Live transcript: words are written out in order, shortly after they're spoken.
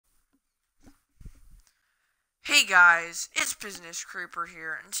guys, it's Business Creeper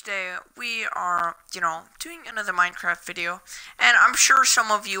here, and today we are, doing another Minecraft video, and I'm sure some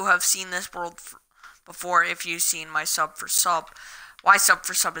of you have seen this world before if you've seen my sub for sub. Why sub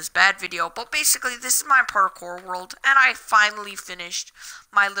for sub is bad video, but basically this is my parkour world, and I finally finished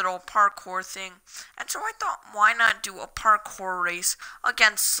my little parkour thing, and so I thought, why not do a parkour race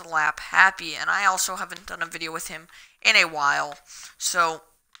against SlapHappy, and I also haven't done a video with him in a while, so,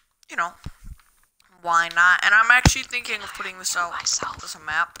 why not? And I'm actually thinking of putting this out as a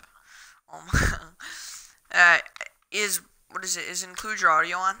map. Is include your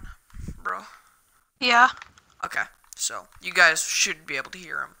audio on, bro? Yeah. Okay, so you guys should be able to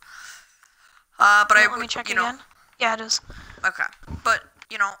hear him. Let me check again. Yeah, it is. Okay, but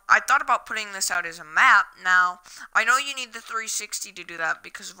I thought about putting this out as a map. Now I know you need the 360 to do that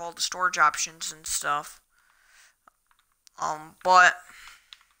because of all the storage options and stuff. But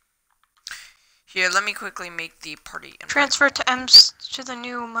here, let me quickly make the party invite. Transfer to to the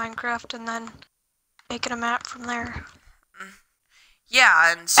new Minecraft and then make it a map from there.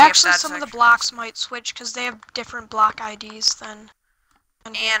 Yeah, and see actually, if that's some of the blocks might switch because they have different block IDs than.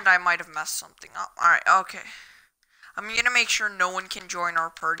 And I might have messed something up. Alright, okay. I'm gonna make sure no one can join our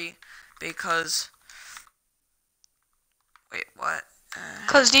party because. Wait, what?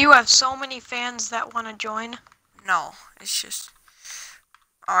 Because do you have so many fans that want to join? No, it's just.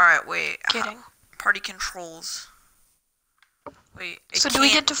 Alright, wait. Kidding. Party controls. Wait. So do we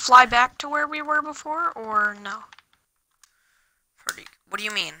get to fly back to where we were before, or no? Party. What do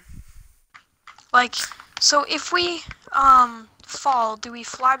you mean? Like, so if we fall, do we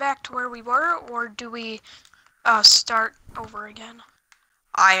fly back to where we were, or do we start over again?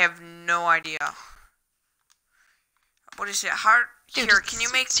 I have no idea. What is it? How? Dude, here, can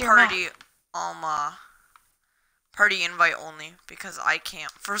you make party party invite only, because I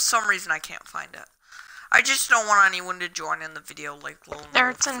can't. For some reason, I can't find it. I just don't want anyone to join in the video like lonely. There,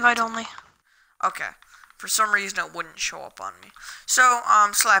 it's invite only. Okay. For some reason, it wouldn't show up on me. So,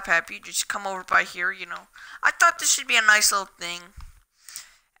 SlapHappy, just come over by here. I thought this should be a nice little thing,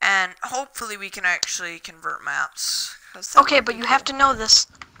 and hopefully, we can actually convert maps. Okay, but you have to know this.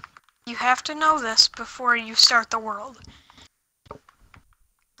 You have to know this before you start the world.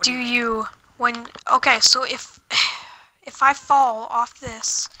 Do you? Okay, so if I fall off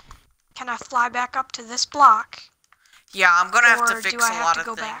this, can I fly back up to this block? Yeah, I'm gonna have to fix a lot of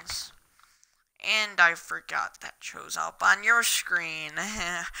things. Back? And I forgot that shows up on your screen.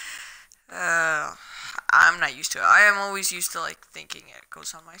 I'm not used to it. I am always used to thinking it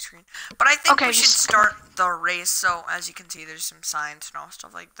goes on my screen. But I think we should start the race. So as you can see, there's some signs and all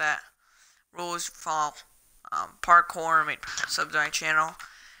stuff like that. Rules fall. Parkour. Made sub to my channel.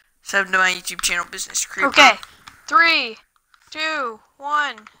 Sub to my YouTube channel, Business Creeper. Okay, 3, 2,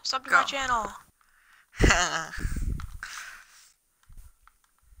 1. Sub to my channel.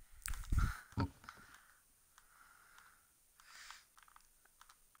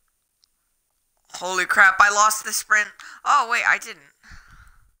 Holy crap, I lost the sprint. Oh, wait, I didn't.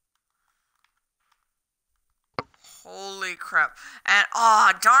 Holy crap. And,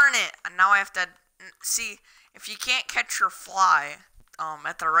 oh, darn it. And now I have to, see, if you can't catch your fly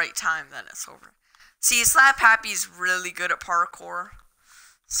at the right time, then it's over. See, SlapHappy's really good at parkour.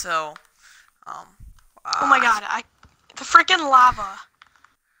 So, oh my god, the freaking lava.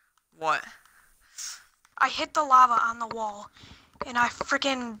 What? I hit the lava on the wall, and I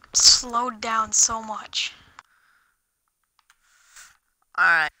freaking slowed down so much.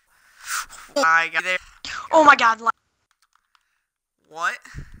 Alright. I got there. Oh my god, lag. What?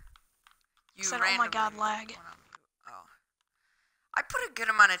 You said, oh my god, lag. Oh. I put a good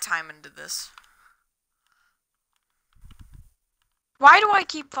amount of time into this. Why do I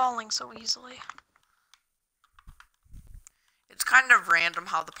keep falling so easily? It's kind of random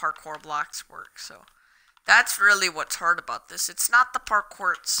how the parkour blocks work, so that's really what's hard about this. It's not the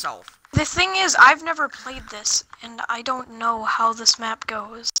parkour itself. The thing is, I've never played this, and I don't know how this map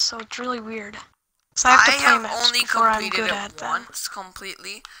goes, so it's really weird. So I have to play maps only before I'm completed good it at them. once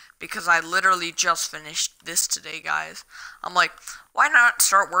completely, because I literally just finished this today, guys. I'm like, why not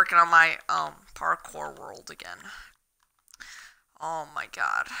start working on my parkour world again? Oh my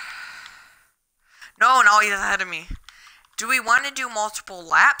god. No, he's ahead of me. Do we want to do multiple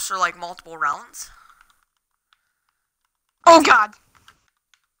laps or multiple rounds? Oh god!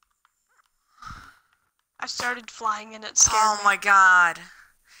 I started flying and it scared me. Oh my god.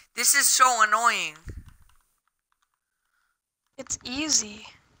 This is so annoying. It's easy.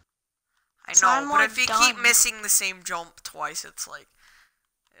 I know, but if you keep missing the same jump twice, it's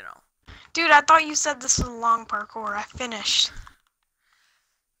Dude, I thought you said this was a long parkour. I finished.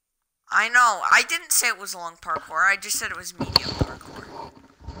 I know. I didn't say it was long parkour. I just said it was medium parkour.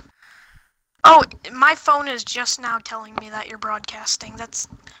 Oh, my phone is just now telling me that you're broadcasting. That's...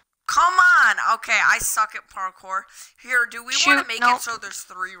 Come on! Okay, I suck at parkour. Here, do we want to make it so there's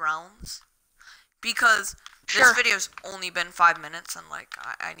 3 rounds? Because this video's only been 5 minutes, and like,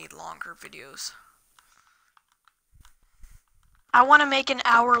 I need longer videos. I want to make an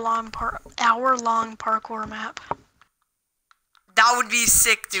hour-long parkour map. That would be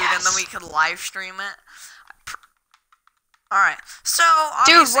sick, dude, Yes. and then we could live stream it. Alright, so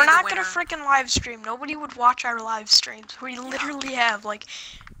dude, we're not gonna freaking live stream. Nobody would watch our live streams. We literally have like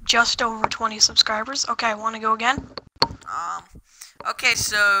just over 20 subscribers. Okay, I want to go again. Okay,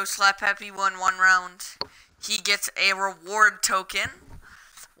 so SlapHappy won 1 round. He gets a reward token,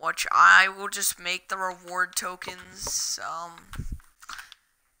 which I will just make the reward tokens.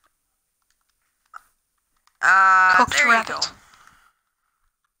 Cooked there rabbit. you go.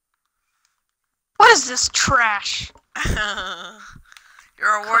 What is this trash?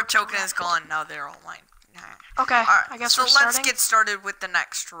 Your reward token is gone. Now they're all mine. Okay, Alright, I guess so we're starting. let's get started with the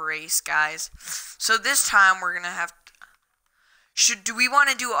next race, guys. So this time we're gonna have to, do we want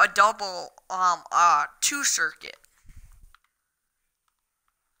to do a double 2 circuit?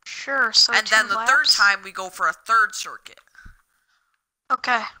 Sure, so and then the laps. 3rd time we go for a 3rd circuit.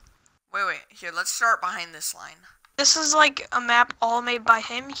 Okay. Wait, here, let's start behind this line. This is like a map all made by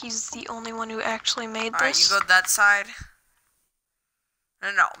him. He's the only one who actually made Alright, this. you go that side.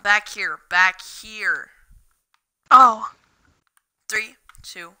 No, back here. Oh. 3,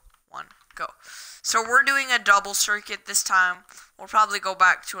 2, 1, go. So we're doing a double circuit this time. We'll probably go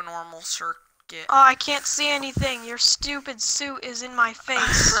back to a normal circuit. Oh, I can't see anything. Your stupid suit is in my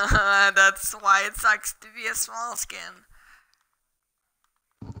face. That's why it sucks to be a small skin.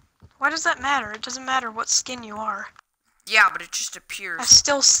 Why does that matter? It doesn't matter what skin you are. Yeah, but it just I appears.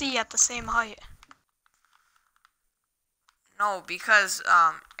 still see at the same height. No, because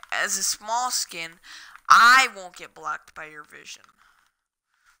as a small skin, I won't get blocked by your vision.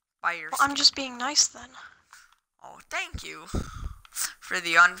 Well, I'm just being nice then. Oh, thank you for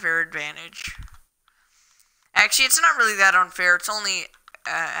the unfair advantage. Actually, it's not really that unfair. It's only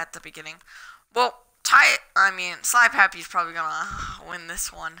at the beginning. Well, SlapHappy's probably gonna win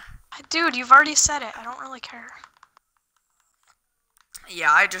this one. Dude, you've already said it. I don't really care.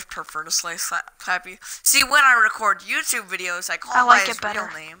 Yeah, I just prefer to slay SlapHappy. See, when I record YouTube videos, I call him like by his it better.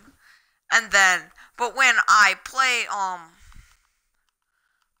 real name. And then, but when I play,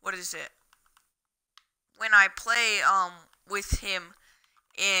 what is it? When I play, with him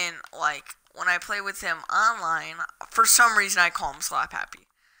in, like, when I play with him online, for some reason I call him SlapHappy.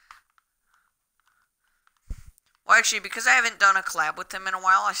 Well, actually, because I haven't done a collab with him in a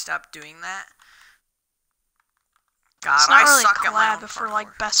while, I stopped doing that. God, it's not I really suck at my own collab if we're parkour.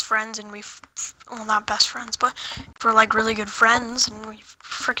 like best friends and well, not best friends, but if we're like really good friends and we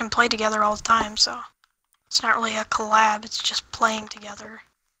freaking play together all the time, so it's not really a collab, it's just playing together.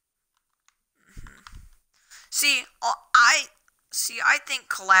 See, I think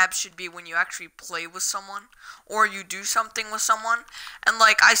collabs should be when you actually play with someone, or you do something with someone, and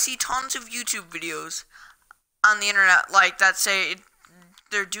like, I see tons of YouTube videos on the internet, like, that say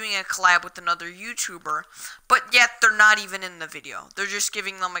they're doing a collab with another YouTuber, but yet they're not even in the video. They're just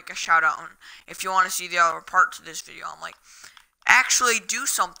giving them, like, a shout out, and if you want to see the other part to this video, I'm like, actually do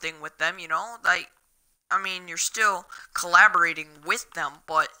something with them, you know? Like, I mean, you're still collaborating with them,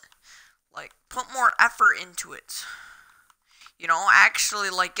 but, like, put more effort into it. You know,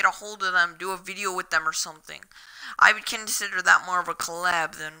 actually, like, get a hold of them, do a video with them or something. I would consider that more of a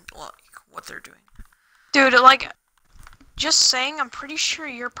collab than, like, what they're doing. Dude, like, just saying, I'm pretty sure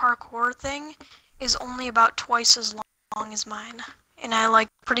your parkour thing is only about twice as long as mine. And I, like,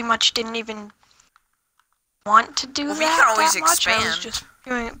 pretty much didn't even want to do Well, that we can always that much. I was expand.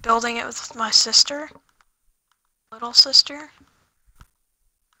 just building it with my sister. Little sister.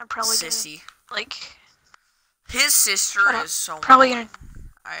 I'm probably Sissy. gonna, like... His sister is so probably annoying.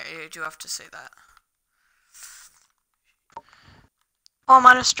 gonna... I do have to say that. Oh, I'm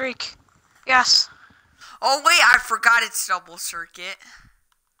on a streak. Yes. Oh, wait, I forgot it's double circuit.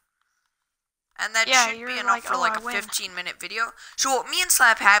 And that Yeah, should you're be enough like, for, oh, like, I a win. 15-minute video. So what me and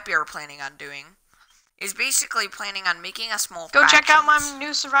SlapHappy are planning on doing is basically planning on making a small Go check out my factions.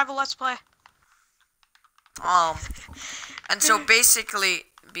 new survival let's play. And so basically,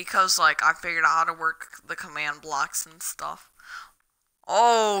 because, like, I figured out how to work the command blocks and stuff.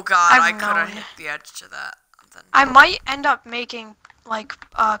 Oh, God, I could have hit the edge to that. Then. I might end up making, like,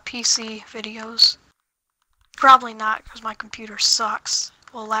 PC videos. Probably not, because my computer sucks.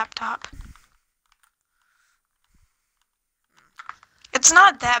 Well, laptop. It's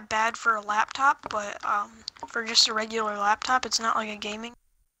not that bad for a laptop, but for just a regular laptop, it's not like a gaming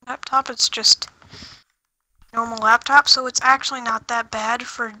laptop. It's just normal laptop, so it's actually not that bad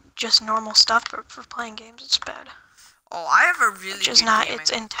for just normal stuff, but for playing games, it's bad. Oh, I have a really Which is good not gaming its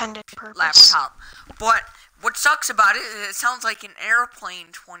intended purpose. laptop. But what sucks about it is it sounds like an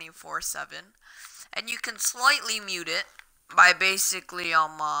airplane 24/7, and you can slightly mute it by basically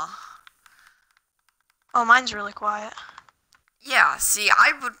Oh, mine's really quiet. Yeah, see,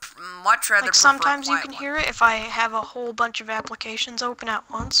 I would much rather Like prefer a sometimes you quiet can one. hear it if I have a whole bunch of applications open at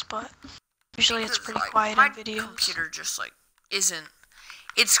once, but usually it's pretty quiet in videos. My computer just like isn't.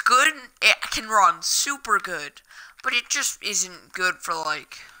 It's good. It can run super good, but it just isn't good for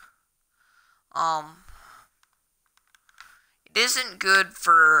like. It isn't good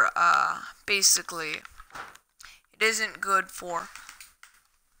for basically. It isn't good for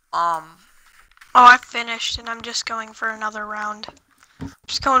Oh, I finished, and I'm just going for another round.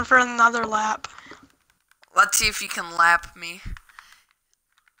 Just going for another lap. Let's see if you can lap me.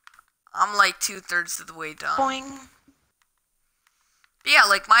 I'm like 2/3 of the way done. Boing. But yeah,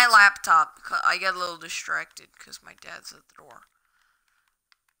 like my laptop, I get a little distracted because my dad's at the door.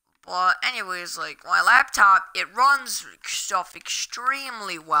 But anyways, like my laptop, it runs stuff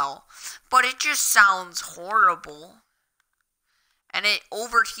extremely well, but it just sounds horrible. And it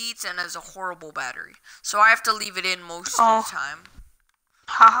overheats and has a horrible battery. So I have to leave it in most of the time.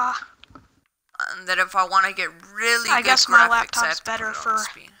 Haha. And that if I want to get really I good guess graphics, my I have laptop's to better put it for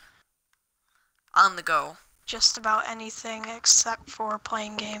on the go. Just about anything except for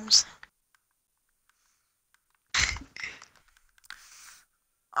playing games.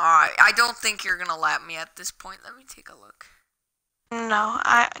 Alright, I don't think you're gonna lap me at this point. Let me take a look. No,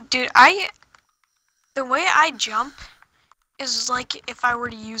 the way I jump is like if I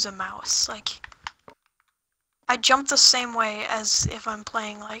were to use a mouse. Like, I jump the same way as if I'm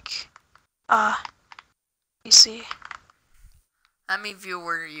playing like, PC. Let me view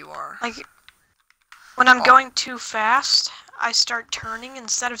where you are. Like, when I'm going too fast, I start turning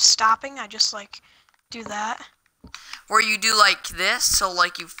instead of stopping. I just like do that. Where you do like this, so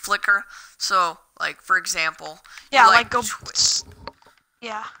like you flicker. So like for example, yeah, you, like go.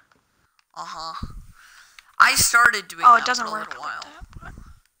 Yeah. I started doing Oh, that it doesn't for a work little like while. that.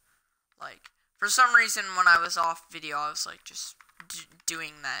 Like for some reason, when I was off video, I was like just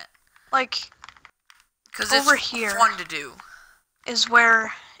doing that. Like, because over it's here fun to do. Is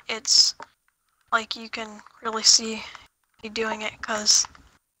where it's like you can really see me doing it because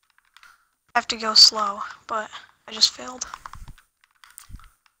I have to go slow, but I just failed.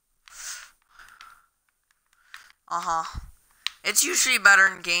 It's usually better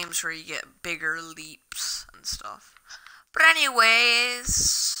in games where you get bigger leaps and stuff. But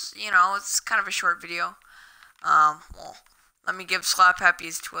anyways, you know, it's kind of a short video. Well, let me give SlapHappy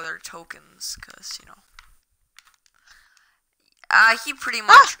his 2 other tokens, because, you know. He pretty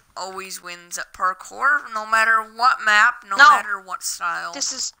much always wins at Parkour, no matter what map, no matter what style.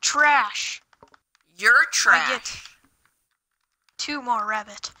 This is trash. You're trash. I get 2 more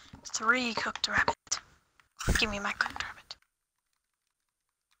rabbit. 3 cooked rabbit. Give me my cooked rabbit.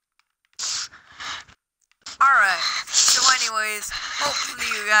 Alright, so anyways, hopefully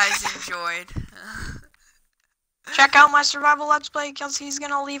you guys enjoyed. Check out my survival let's play, because he's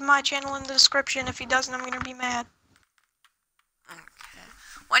gonna leave my channel in the description. If he doesn't, I'm gonna be mad. Okay.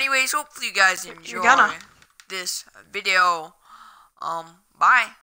 Well, anyways, hopefully you guys enjoy this video. Bye.